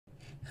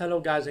Hello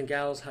guys and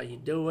gals, how you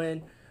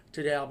doing?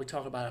 Today I'll be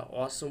talking about an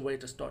awesome way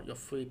to start your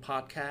free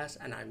podcast,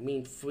 and I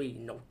mean free,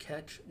 no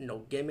catch, no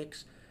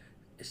gimmicks.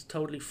 It's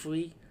totally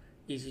free,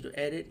 easy to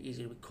edit,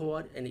 easy to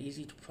record, and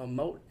easy to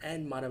promote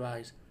and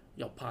monetize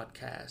your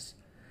podcast.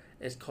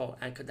 It's called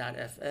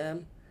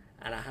Anchor.fm,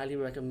 and I highly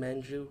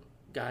recommend you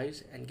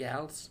guys and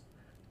gals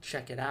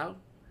check it out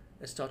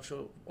and start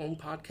your own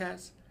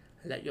podcast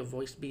and let your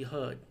voice be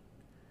heard.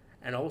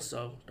 And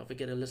also, don't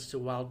forget to listen to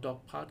Wild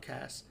Dog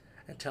Podcast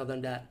and tell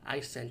them that I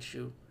sent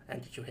you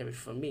and that you hear it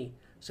from me.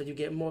 So you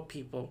get more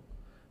people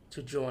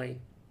to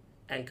join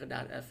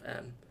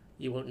Anchor.fm.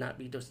 You will not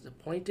be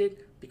disappointed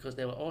because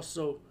they will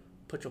also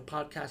put your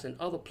podcast in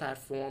other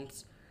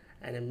platforms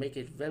and then make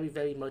it very,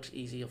 very much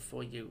easier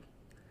for you.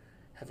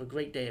 Have a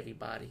great day,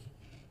 everybody.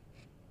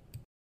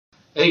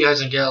 Hey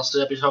guys and gals,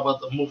 today we talk about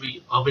the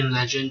movie Urban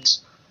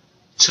Legends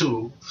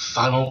 2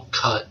 Final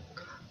Cut.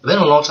 It's been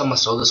a long time I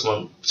saw this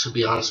one, to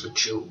be honest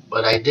with you,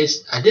 but I did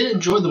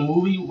enjoy the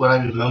movie, what I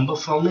remember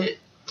from it.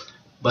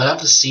 But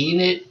after seeing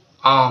it,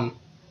 to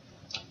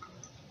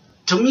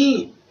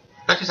me,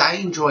 like I said, I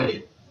enjoyed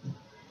it.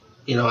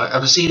 You know,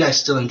 after seeing it, I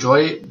still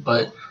enjoy it,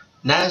 but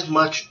not as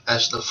much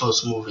as the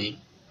first movie,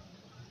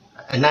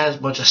 and not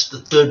as much as the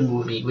third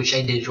movie, which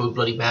I did enjoy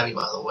Bloody Mary,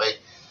 by the way.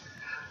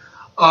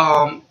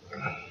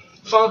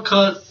 Final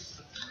Cut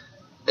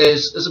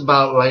is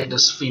about, right,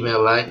 this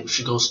female, right?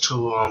 She goes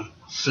to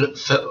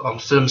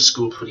film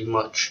school, pretty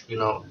much, you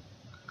know,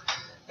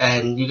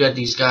 and you got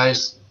these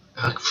guys,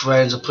 her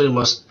friends are pretty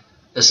much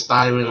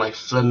aspiring like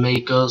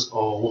filmmakers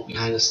or work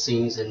behind the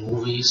scenes in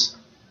movies,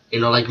 you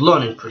know, like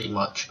learning pretty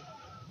much.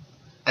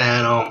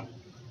 And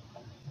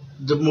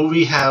the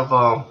movie have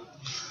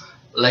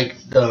like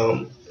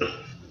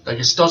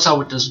it starts out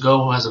with this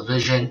girl who has a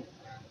vision,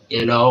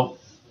 you know,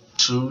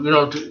 to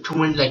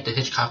win like the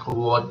Hitchcock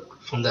Award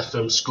from that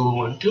film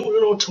school, and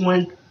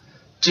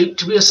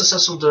to be a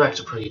successful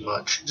director, pretty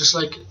much, just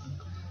like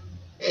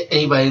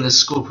anybody in the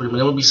school, pretty much.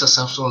 They want to be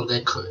successful in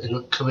their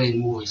career in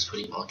movies,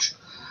 pretty much.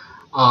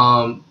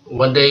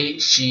 One day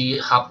she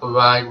hopped a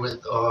ride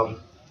with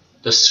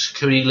the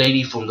security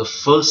lady from the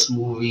first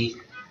movie,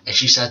 and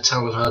she started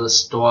telling her the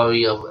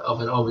story of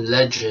an urban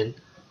legend,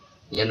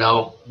 you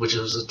know, which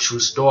was a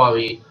true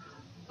story.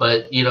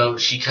 But you know,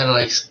 she kind of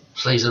like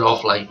plays it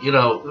off like, you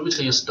know, let me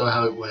tell you a story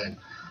how it went.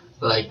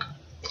 Like,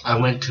 I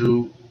went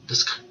to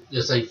this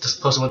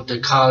person went to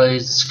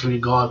college, the security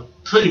guard,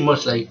 pretty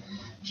much like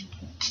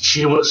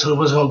she wasn't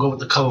gonna go with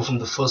the cover from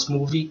the first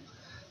movie,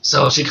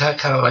 so she kind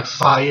of like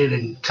fired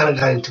and kind of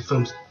got into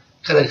films,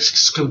 kind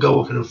of go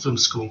work in film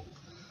school.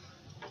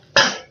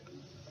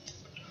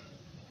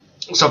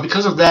 So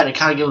because of that, it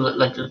kind of gave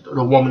like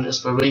the woman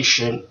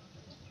inspiration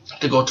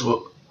to go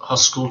to her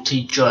school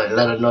teacher and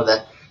let her know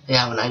that they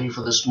have an idea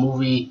for this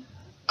movie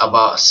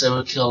about a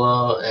serial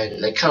killer and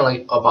like kind of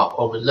like about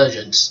urban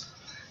legends.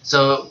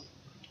 So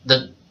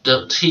the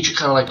teacher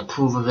kind of like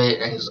approved of it,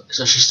 and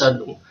so she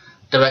started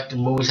directing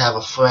movies, have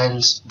her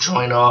friends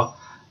join her,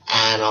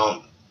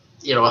 and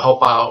you know,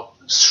 help out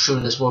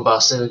shooting this movie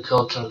about serial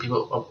killer killing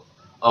people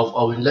of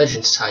urban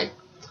legends type.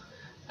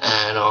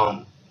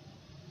 And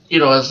you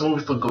know, as the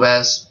movie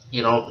progressed,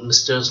 you know,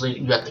 mysteriously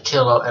you got the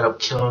killer end up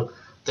killing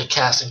the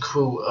cast and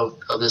crew of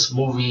this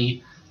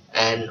movie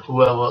and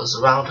whoever is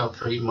around her,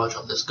 pretty much,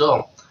 of this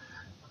girl.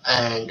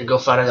 And the girl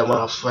found out that one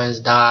of her friends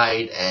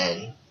died,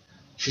 and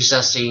she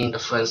starts seeing the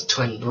friend's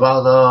twin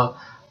brother.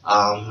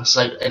 It's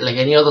like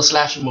any other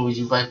slasher movies,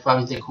 you might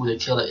probably think who the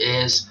killer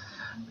is,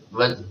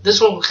 but this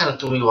one kind of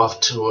threw me off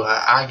too.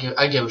 I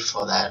give it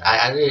for that.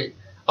 I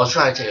was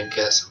trying to take a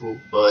guess who,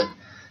 but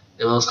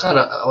it was kind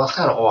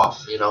of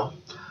off, you know.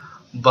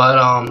 But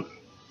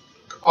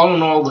all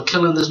in all, the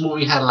killer in this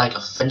movie had like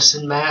a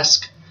fencing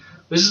mask,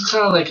 which is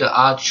kind of like an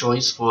odd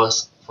choice for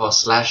a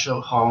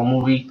slasher horror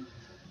movie.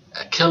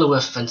 A killer with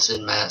a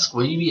fencing mask.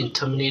 Will you be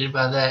intimidated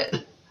by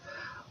that?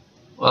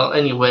 Well,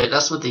 anyway,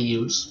 that's what they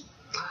use.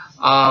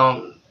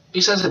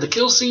 Besides that, the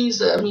kill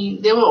scenes, I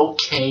mean, they were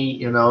okay,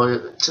 you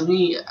know. To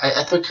me,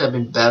 I think could have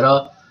been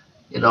better.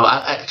 You know,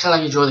 I kind of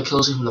like enjoy the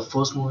kill scene from the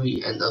first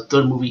movie and the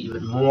third movie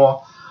even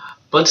more.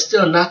 But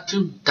still, not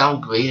too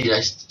downgraded. I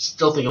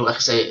still think, like I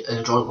say, an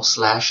enjoyable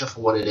slasher for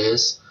what it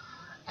is.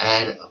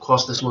 And of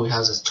course, this movie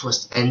has a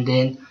twist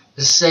ending.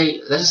 Let's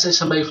just say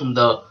somebody from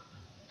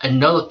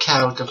another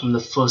character from the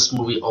first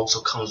movie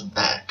also comes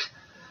back.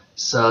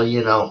 So,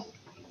 you know,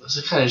 it's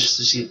kind of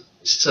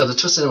so the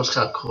twist ending was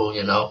kind of cool,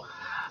 you know.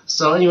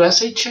 So anyway, I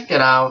say check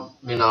it out.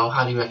 You know,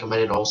 highly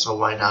recommend it. Also,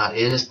 why not?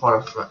 It is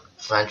part of a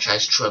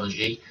franchise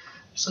trilogy.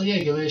 So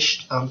yeah, give it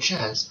a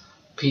chance.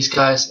 Peace,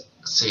 guys.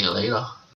 See you later.